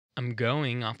I'm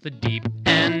going off the deep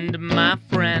end, my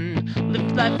friend.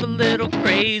 Live life a little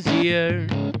crazier.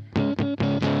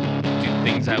 Do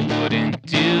things I wouldn't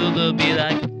do. They'll be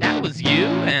like, that was you?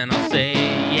 And I'll say,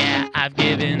 yeah, I've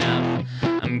given up.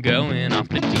 I'm going off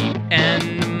the deep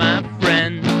end, my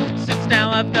friend. Since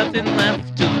now I've nothing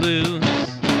left to lose,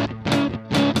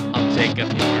 I'll take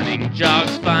up morning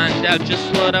jogs, find out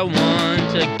just what I want.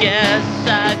 I guess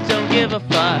I don't give a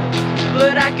fuck,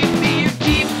 but I could be your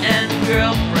deep end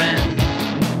girlfriend.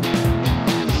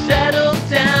 Settle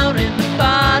down in the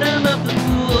bottom of the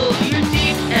pool, your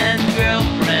deep end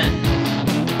girlfriend.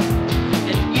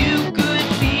 And you could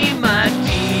be my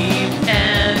deep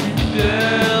end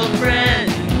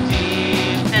girlfriend.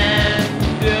 Deep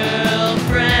end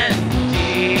girlfriend.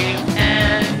 Deep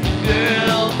end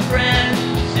girlfriend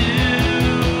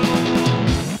too.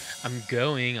 I'm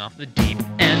going off the deep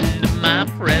end, my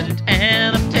friend,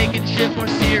 and I'm taking shit more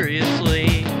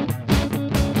seriously.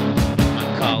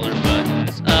 My collar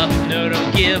button's up, no,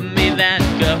 don't give me that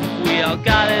guff. We all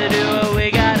gotta do what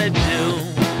we gotta do.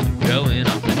 Going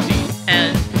off the deep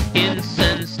end,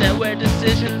 incensed at where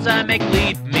decisions I make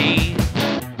lead me.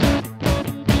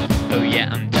 Oh yeah,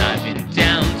 I'm diving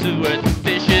down to where the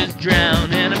fishes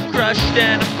drown, and I'm crushed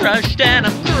and I'm crushed and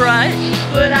I'm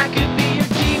crushed. But I could be your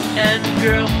deep end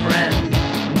girlfriend.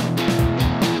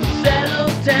 Settle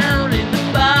down in the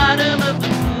bottom of the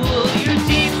pool, your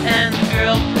deep end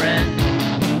girlfriend.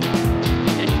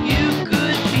 And you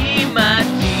could be my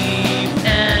deep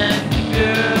end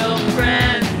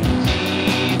girlfriend.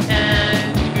 Deep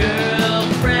end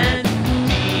girlfriend.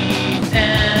 Deep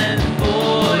end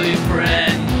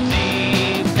boyfriend.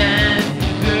 Deep end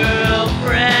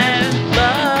girlfriend.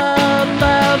 Love,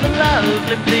 love,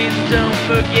 lovely, please don't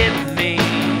forget me.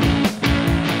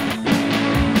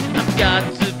 I've got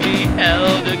to be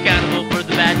held accountable for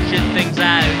the bad shit things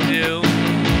I do.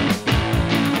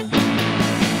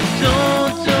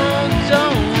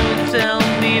 Don't tell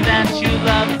me that you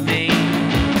love me,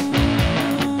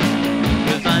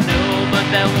 'cause I know, but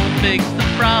that won't fix the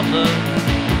problem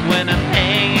when I'm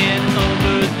hanging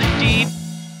over the deep.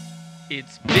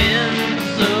 It's been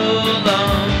so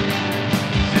long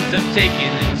since I've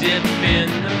taken a dip in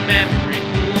the memory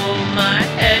pool. My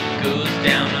head goes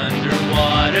down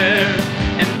underwater,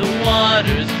 and the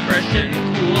water's fresh and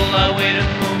cool. I wait a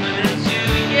moment or two,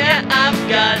 yeah, I've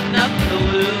got nothing to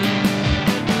lose.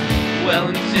 Well,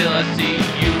 until I see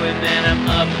you, and then I'm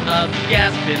up,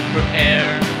 gasping for air.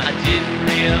 I didn't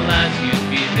realize you'd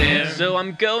be there. So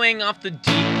I'm going off the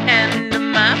deep end,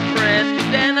 my friend,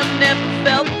 and I've never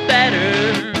felt better.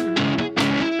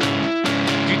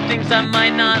 Do things I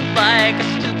might not like,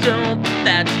 I still don't, but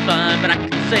that's fine. But I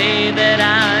can say that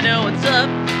I know what's up.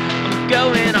 I'm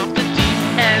going off the deep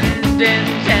end,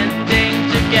 intending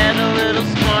to get a little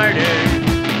smarter,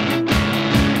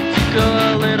 to go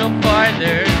a little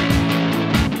farther.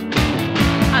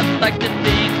 I'd like to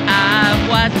think I've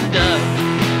wisened up,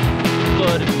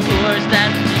 but of course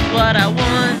that's just what I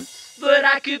want. But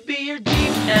I could be your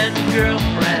deep end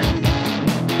girlfriend.